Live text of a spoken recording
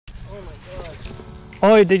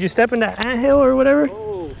Oh, did you step in that anthill or whatever?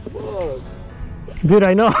 Oh, fuck. Dude,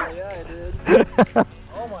 I know. Oh, yeah, I did.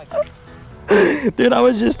 Oh my god. Dude, I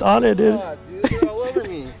was just on it, dude. God, dude, they're all over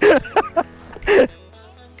me.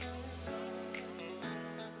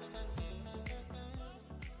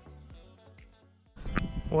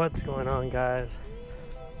 What's going on, guys?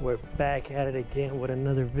 We're back at it again with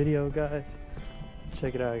another video, guys.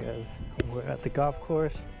 Check it out, guys. We're at the golf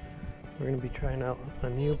course. We're gonna be trying out a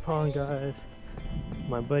new pond, guys.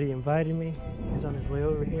 My buddy invited me. He's on his way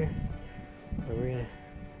over here. But we're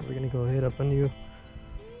gonna go hit up a new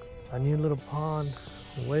little pond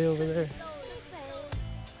way over there.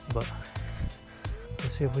 But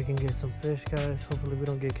let's see if we can get some fish, guys. Hopefully we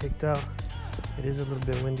don't get kicked out. It is a little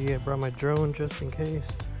bit windy. I brought my drone just in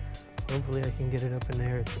case. Hopefully I can get it up in the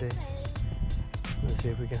air today. Let's see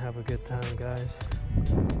if we can have a good time, guys.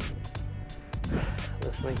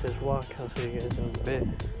 Let's make this walk. I'll see you guys in a bit.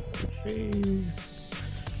 Jeez.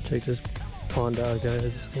 Check this pond out, guys.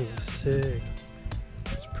 This thing is sick.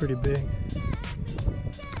 It's pretty big.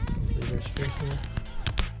 Hopefully there's fish here.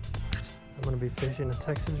 I'm gonna be fishing a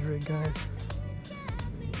Texas rig, guys.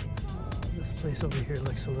 This place over here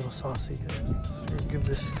looks a little saucy, guys. Let's give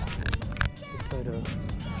this a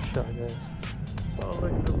shot, guys. Oh,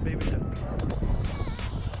 look at the baby duck.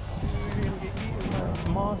 You're gonna get eaten by a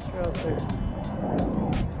monster out there.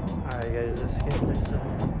 Alright, guys, let's get this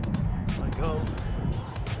let go.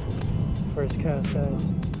 First cast, guys,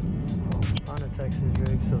 on a Texas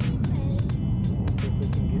rig, so see if we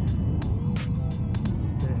can get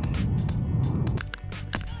fish.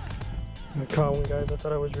 I caught one, guys. I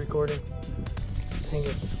thought I was recording. Dang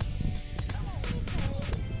it.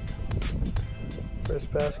 First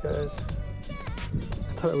bass, guys.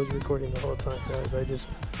 I thought I was recording the whole time, guys.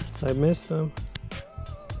 I missed them.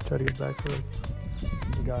 Try to get back for them.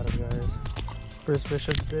 We got him, guys. First fish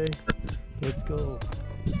of the day. Let's go.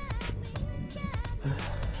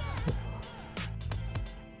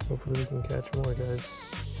 Hopefully we can catch more, guys.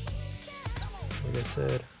 Like I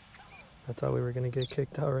said, I thought we were gonna get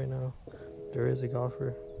kicked out right now. There is a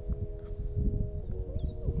golfer.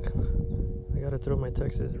 I gotta throw my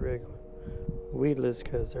Texas rig weedless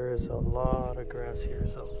because there is a lot of grass here,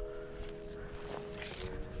 so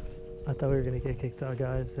I thought we were gonna get kicked out,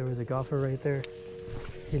 guys. There was a golfer right there.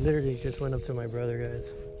 He literally just went up to my brother,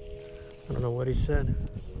 guys. I don't know what he said.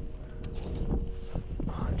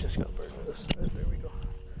 Oh, I just got burned on this side. There we go.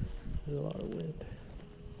 There's a lot of wind.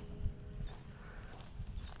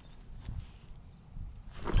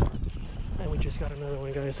 And we just got another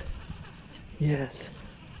one, guys. Yes.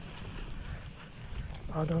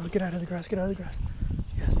 Oh no, get out of the grass, get out of the grass.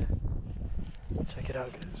 Yes. Check it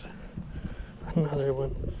out, guys. Another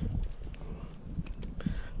one.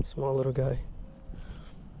 Small little guy.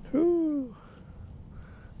 Whoo!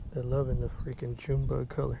 They're loving the freaking June bug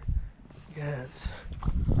color. Yes.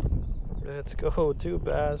 Let's go. 2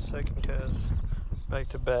 bass, second cast. Back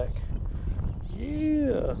to back.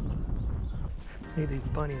 Yeah. Need these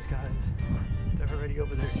bunnies, guys. They're already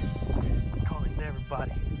over there calling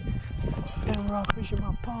everybody. Emerald fishing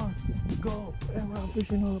my pond. Go. Emerald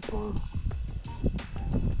fishing on the pond.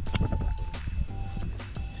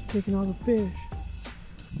 She's taking all the fish.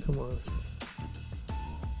 Come on.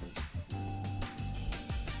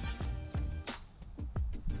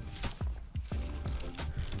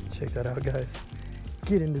 Check that out, guys.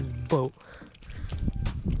 Get in this boat.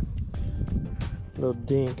 Little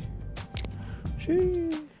dink.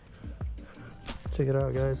 Sheesh. Check it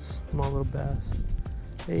out, guys. Small little bass.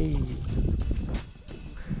 Hey.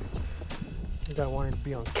 I got wanted to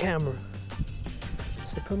be on camera.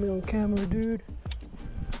 So put me on camera, dude.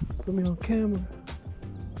 Put me on camera.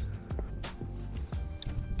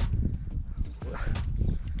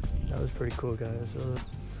 That was pretty cool, guys.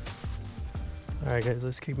 Alright, guys,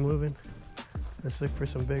 let's keep moving. Let's look for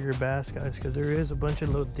some bigger bass, guys, because there is a bunch of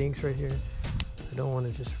little dinks right here. I don't want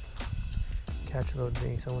to just catch little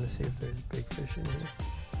dinks. I want to see if there's big fish in here.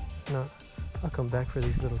 No, I'll come back for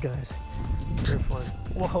these little guys. They're fun.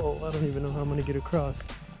 Whoa, I don't even know how I'm going to get across.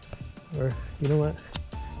 Or, you know what?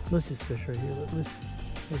 Let's just fish right here.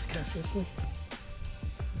 Let's cast this one.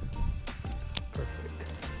 Perfect.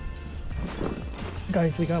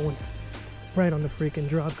 Guys, we got one right on the freaking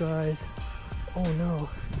drop, guys. Oh no,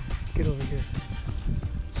 get over here.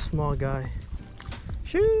 Small guy.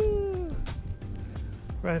 Shoo!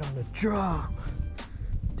 Right on the drop.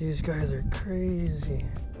 These guys are crazy.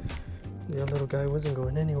 The little guy wasn't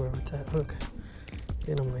going anywhere with that hook.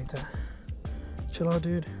 Hit him like that. Chill out,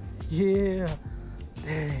 dude. Yeah.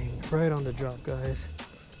 Dang, right on the drop, guys.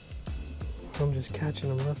 I'm just catching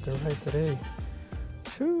them left and right today.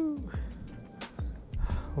 Shoo.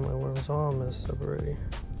 All my worms all messed up already.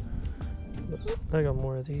 But I got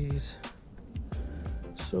more of these,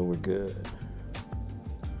 so we're good.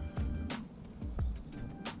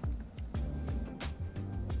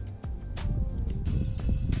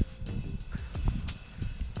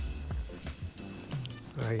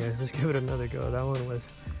 Alright guys, let's give it another go. That one was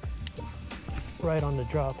right on the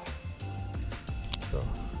drop. So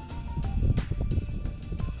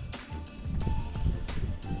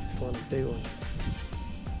just want a big one.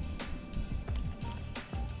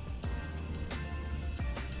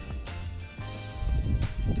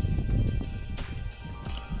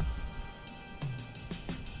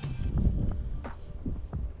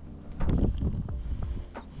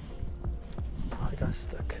 Oh, I got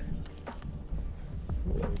stuck.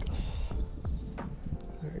 There we go.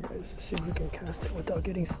 Alright guys, let's see if we can cast it without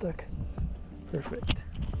getting stuck. Perfect.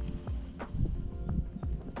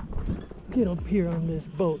 Get up here on this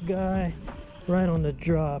boat, guy. Right on the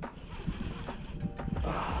drop.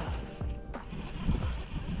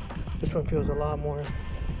 This one feels a lot more,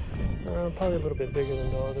 probably a little bit bigger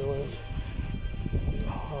than the other ones.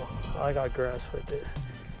 Oh, I got grass right there.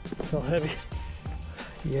 So heavy.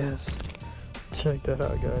 Yes. Check that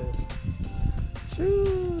out, guys.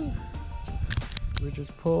 Shoo! We're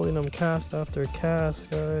just pulling them cast after cast,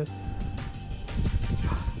 guys.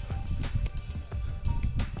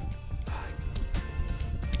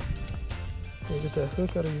 Get that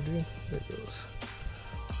hook out of you, dude. There it goes.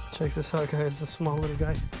 Check this out, guys. It's a small little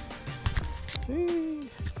guy. Gee.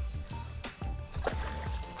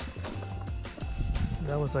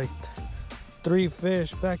 That was like 3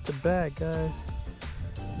 fish back to back, guys.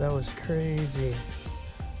 That was crazy.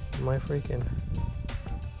 My freaking,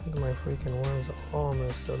 look at my freaking worms all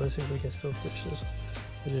messed. So let's see if we can still fish this.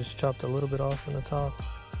 I just chopped a little bit off from the top.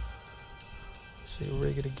 Let's see,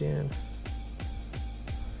 rig it again.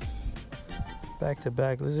 Back to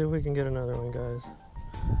back. Let's see if we can get another one, guys.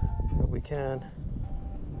 If we can.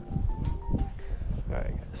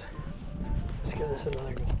 Alright, guys. Let's give this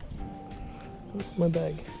another go. Oh, my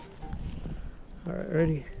bag. Alright,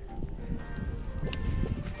 ready?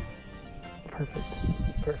 Perfect.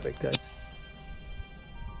 Perfect, guys.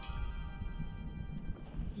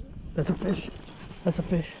 That's a fish. That's a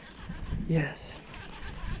fish. Yes.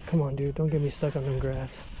 Come on, dude. Don't get me stuck on them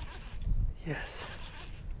grass. Yes.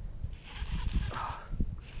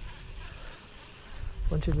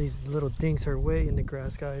 Bunch of these little dinks are way in the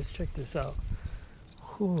grass, guys. Check this out.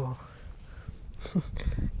 Whew.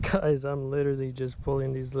 Guys, I'm literally just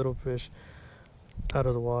pulling these little fish out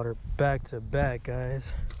of the water back to back,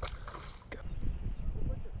 guys.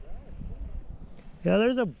 Yeah,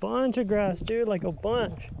 there's a bunch of grass, dude, like a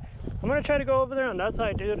bunch. I'm gonna try to go over there on that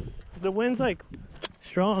side, dude. The wind's like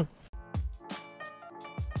strong.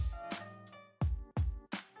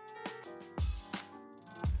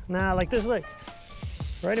 Nah, like this, like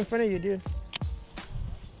right in front of you, dude.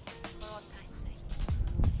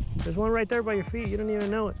 There's one right there by your feet. You don't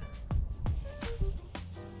even know it.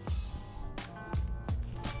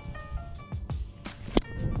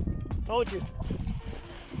 Told you.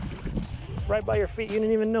 Right by your feet. You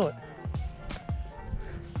didn't even know it.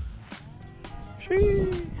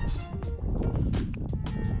 Shee.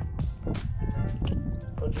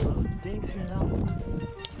 Bunch of little dinks here now.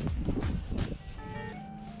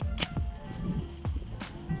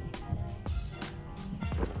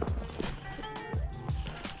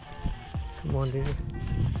 Come on, dude.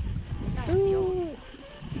 Ooh.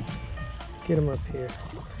 Get him up here.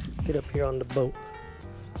 Get up here on the boat.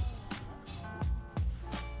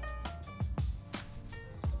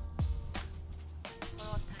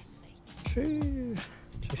 Jeez.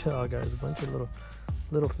 Check it out, guys. A bunch of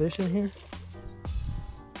little fish in here,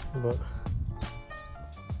 but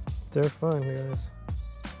they're fun, guys.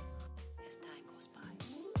 As time goes by.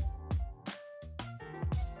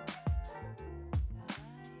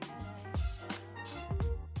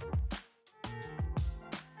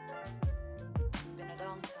 Been a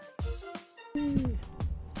long time.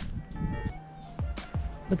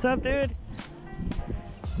 What's up, dude?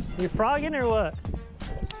 You frogging or what?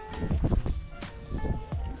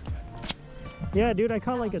 Yeah, dude, I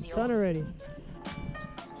caught like a ton already.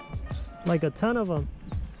 Like a ton of them.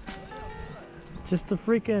 Just the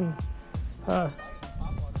freaking,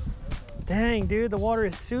 dang, dude, the water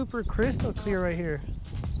is super crystal clear right here.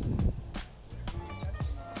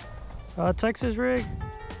 Texas rig.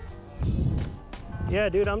 Yeah,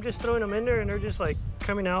 dude, I'm just throwing them in there and they're just like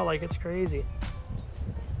coming out like it's crazy.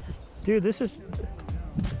 Dude, this is,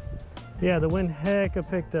 yeah, the wind hecka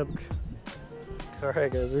picked up. All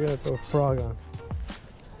right, guys, we're gonna throw a frog on.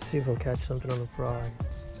 See if we'll catch something on the frog.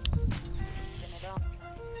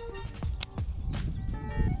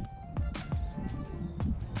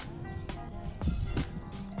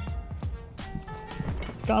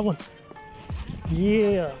 Got one.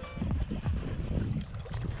 Yeah.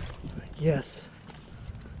 Yes.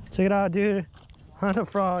 Check it out, dude. On a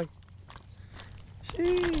frog.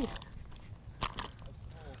 Shee.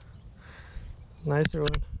 Nicer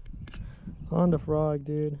one. On the frog,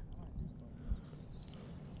 dude.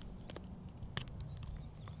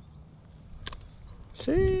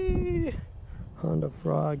 See, on the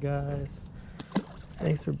frog, guys.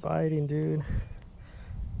 Thanks for biting, dude.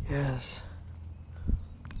 Yes.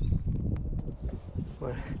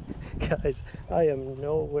 But, guys, I am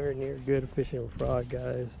nowhere near good fishing frog,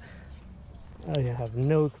 guys. I have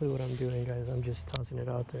no clue what I'm doing, guys. I'm just tossing it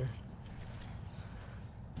out there.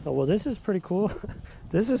 Oh, well, this is pretty cool.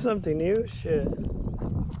 This is something new. Shit.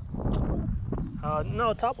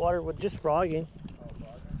 No, top water with just frogging. Oh,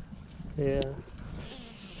 frogging? Yeah.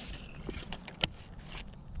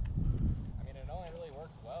 I mean, it only really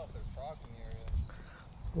works well if there's frogs in the area.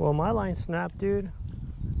 Well, my line snapped, dude.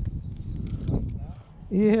 Like snap?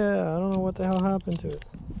 Yeah, I don't know what the hell happened to it.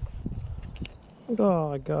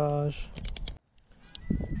 Oh, gosh.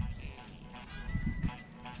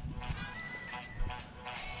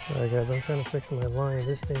 Alright, guys, I'm trying to fix my line.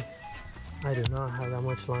 This thing, I do not have that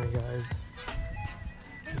much line, guys.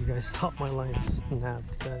 You guys saw my line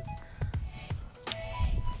snapped, guys.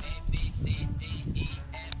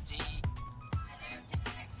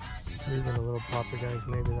 Using a little popper, guys.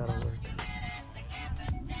 Maybe that'll work.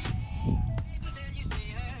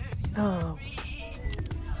 Oh,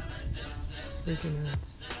 freaking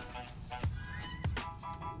ants.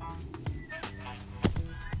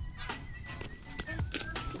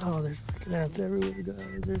 Oh, there's freaking ants everywhere,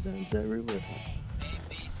 guys. There's ants everywhere.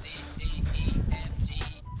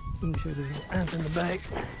 I'm sure there's no ants in the bag,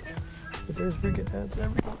 but there's freaking ants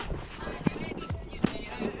everywhere.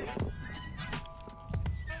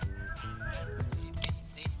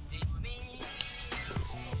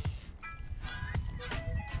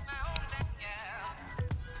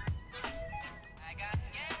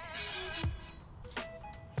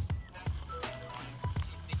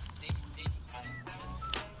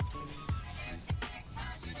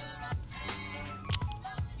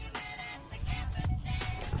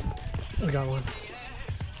 I got one.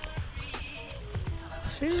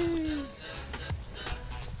 Sheesh.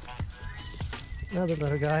 Another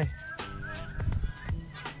little guy.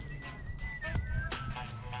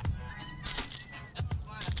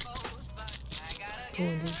 Come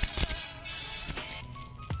on, dude.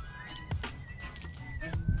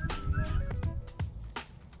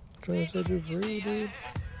 Trying to set you free, dude.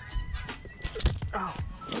 Ow.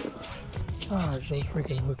 Ah, there's those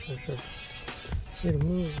freaking hooks for sure. Need to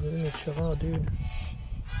move, we need to chill out, dude.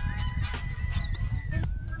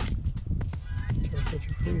 Trying to set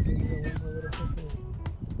you free, dude. You don't want my little hook in.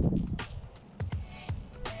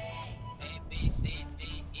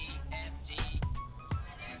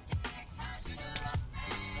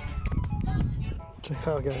 Check it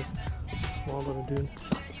out, guys. Small little dude.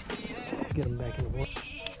 Get him back in the water.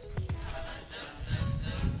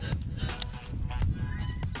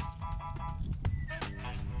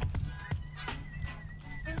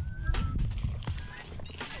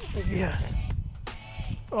 Yes.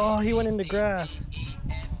 Oh, he went in the grass.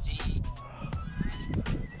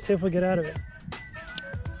 See if we get out of it.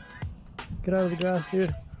 Get out of the grass,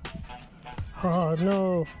 dude. Oh,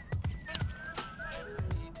 no.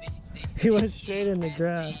 He went straight in the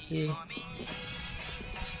grass, dude.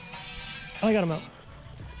 Oh, I got him out.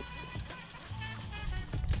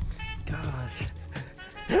 Gosh.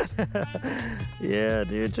 Yeah,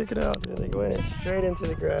 dude, check it out. Dude. They went straight into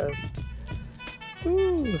the grass.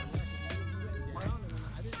 Woo.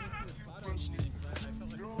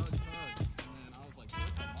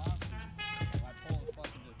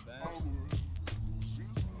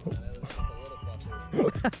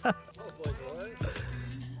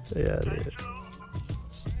 Yeah, dude.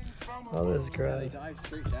 All this grass. They dive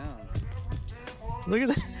straight down. Look at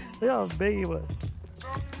that. Look how big he was.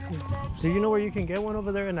 Do you know where you can get one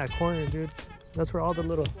over there in that corner, dude? That's where all the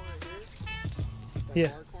little.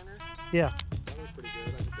 Yeah. Yeah. That was pretty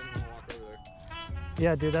good. I just didn't want to walk over there.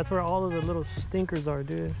 Yeah, dude. That's where all of the little stinkers are,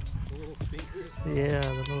 dude. The little stinkers. Yeah,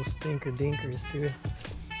 the little stinker dinkers, dude.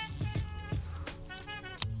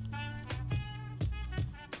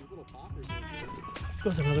 These little poppers are good.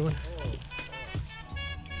 Goes another one.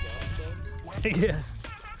 Yeah.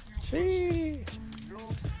 Gee.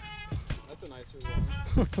 That's a nicer one.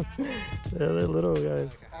 Yeah, they're little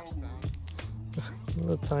guys. Like a half pound.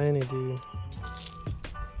 Little tiny, dude.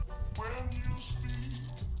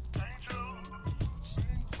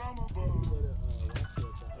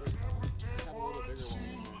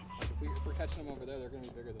 If we're catching them over there, they're going to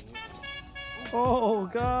be bigger than these ones. Oh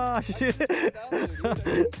gosh, dude. That's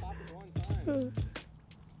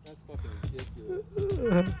fucking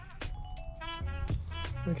ridiculous.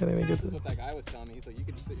 I can't even get This is this. what that guy was telling me. He's like, you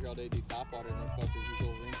could just sit here all day, do top water, and those fuckers, these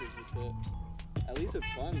little wrinkles just hit. At least it's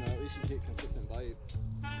fun though. At least you get consistent bites.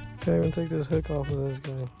 Can't even take this hook off of this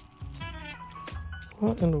guy.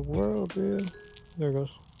 What in the world, dude? There it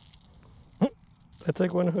goes. I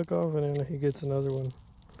take one hook off and then he gets another one.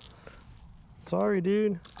 Sorry,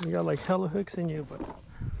 dude. You got like hella hooks in you, but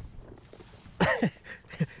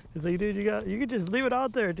it's like, dude, you could just leave it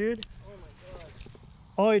out there, dude. Oh my god.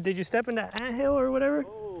 Oh, did you step in that anthill or whatever?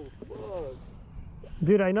 Oh, fuck.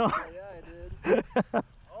 Dude, I know. Oh, yeah, I did.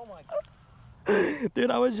 Oh my god.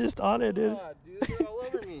 Dude, I was just on it, dude. God, dude, they're all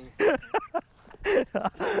over me.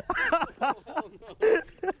 Oh, no. Dude,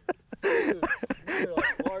 they're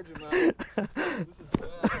like large amounts. This is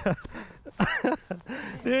bad.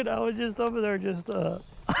 Dude, I was just over there just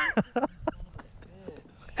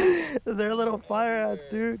they're little fire ants,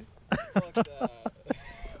 dude. Fuck that.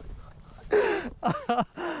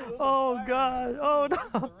 Oh god. Oh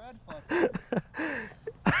no.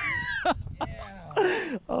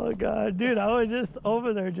 Yeah. Oh god, dude, I was just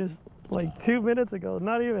over there just like 2 minutes ago.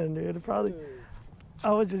 Not even, dude. Probably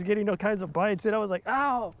I was just getting all kinds of bites and I was like,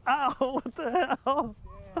 ow, ow, what the hell?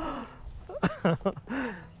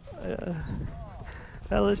 Yeah.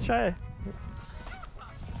 Yeah, let's try it.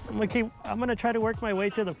 I'm gonna try to work my way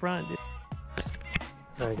to the front, dude.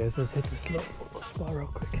 Alright guys, let's hit this little spot real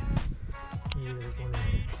quick.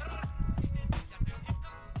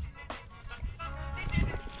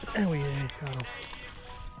 And we got him.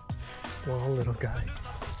 Small little guy.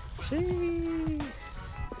 See?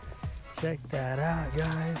 Check that out,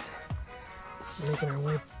 guys. Making our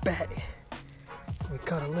way back. We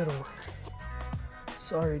caught a little one.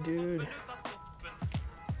 Sorry, dude.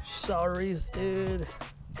 Sorries, dude.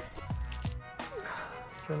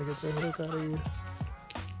 Trying to get the hook out of you.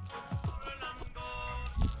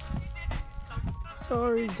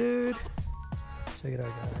 Sorry, dude. Check it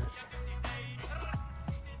out, guys.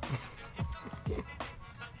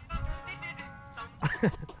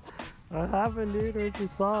 What happened, dude? Where'd your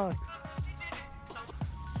socks?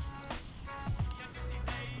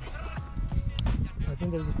 I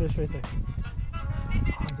think there's a fish right there.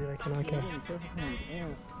 Oh, dude, I cannot catch.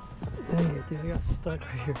 Dang it, dude, I got stuck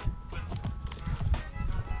right here.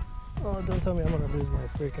 Oh, don't tell me I'm gonna lose my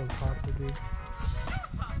freaking popper, dude.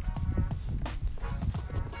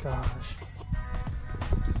 Gosh.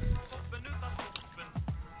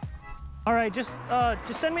 All right, just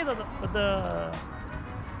send me the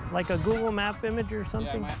like a Google Map image or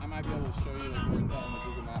something. Yeah, I might be able to show you like where it's at on the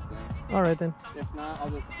Google Map thing. All right then. If not, I'll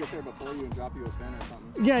just get there before you and drop you a pin or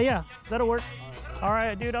something. Yeah, that'll work. All right. All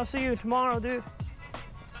right, dude, I'll see you tomorrow, dude.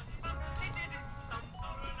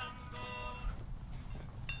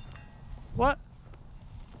 What?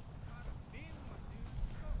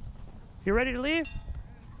 You ready to leave?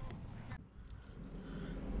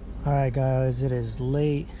 All right, guys, it is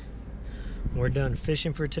late. We're done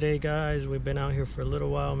fishing for today, guys. We've been out here for a little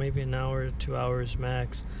while, maybe an hour, 2 hours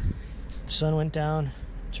max. The sun went down.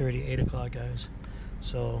 It's already 8 o'clock, guys.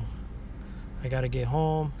 So I gotta get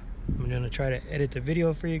home. I'm gonna try to edit the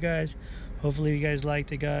video for you guys. Hopefully you guys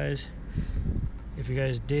liked it, guys. If you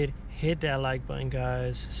guys did, hit that like button,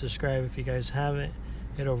 guys. Subscribe if you guys haven't.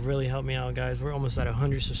 It'll really help me out, guys. We're almost at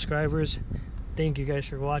 100 subscribers. Thank you guys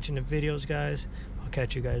for watching the videos, guys. I'll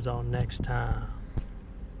catch you guys all next time.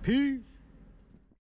 Peace.